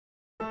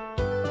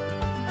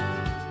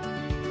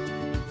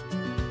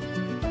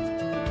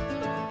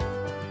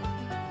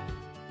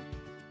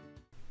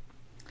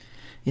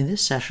In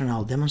this session,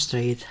 I'll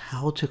demonstrate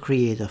how to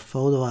create a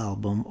photo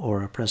album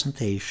or a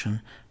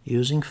presentation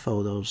using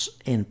photos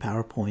in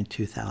PowerPoint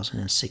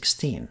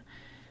 2016.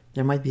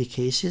 There might be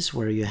cases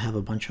where you have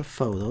a bunch of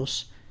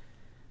photos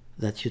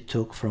that you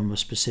took from a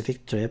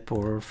specific trip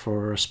or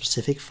for a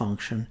specific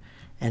function,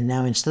 and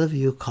now instead of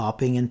you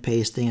copying and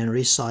pasting and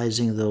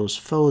resizing those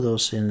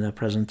photos in a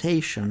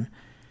presentation,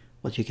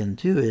 what you can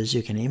do is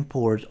you can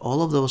import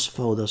all of those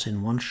photos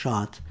in one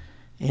shot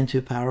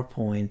into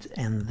PowerPoint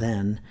and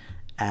then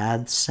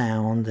add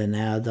sound and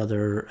add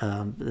other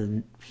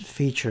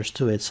features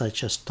to it,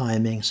 such as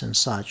timings and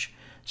such,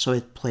 so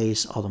it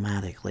plays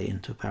automatically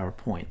into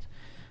PowerPoint.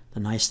 The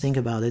nice thing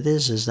about it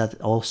is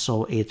that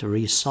also it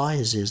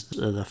resizes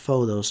the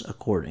photos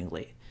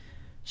accordingly.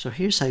 So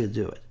here's how you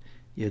do it.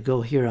 You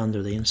go here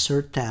under the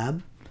Insert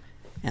tab,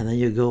 and then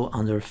you go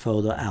under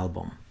Photo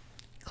Album.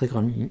 Click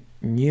on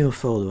New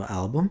Photo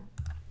Album,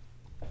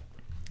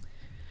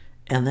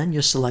 and then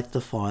you select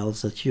the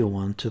files that you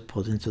want to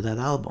put into that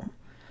album.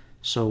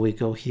 So we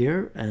go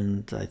here,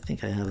 and I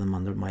think I have them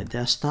under my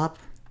desktop,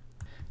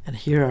 and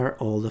here are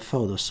all the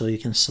photos. So you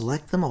can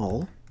select them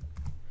all.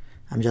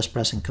 I'm just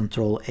pressing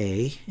Control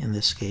A in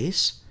this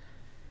case,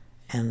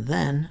 and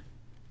then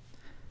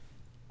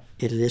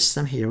it lists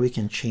them here. We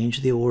can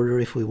change the order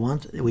if we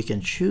want. We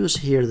can choose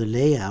here the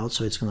layout,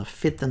 so it's going to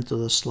fit them to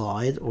the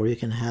slide, or you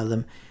can have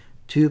them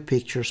 2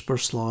 pictures per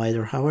slide,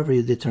 or however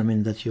you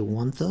determine that you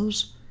want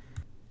those.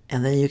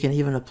 And then you can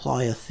even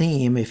apply a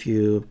theme if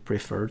you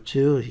prefer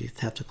to. You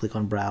have to click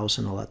on Browse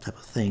and all that type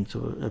of thing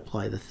to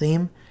apply the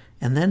theme.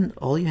 And then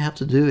all you have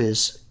to do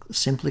is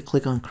simply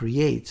click on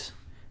Create,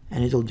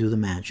 and it'll do the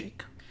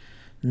magic.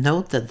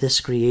 Note that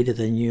this created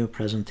a new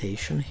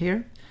presentation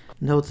here.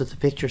 Note that the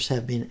pictures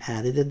have been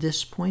added at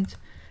this point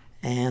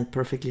and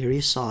perfectly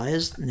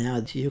resized.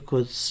 Now you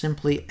could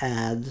simply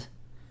add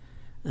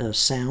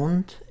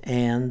sound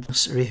and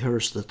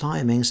rehearse the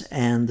timings,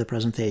 and the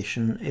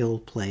presentation will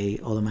play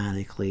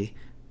automatically.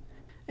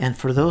 And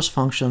for those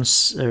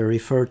functions,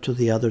 refer to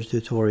the other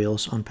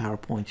tutorials on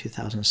PowerPoint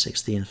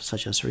 2016,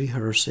 such as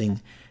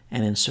rehearsing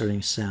and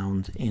inserting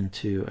sound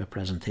into a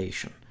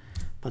presentation.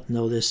 But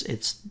notice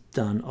it's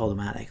done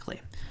automatically.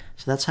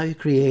 So that's how you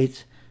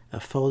create a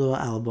photo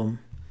album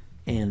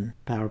in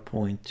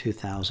PowerPoint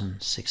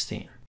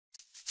 2016.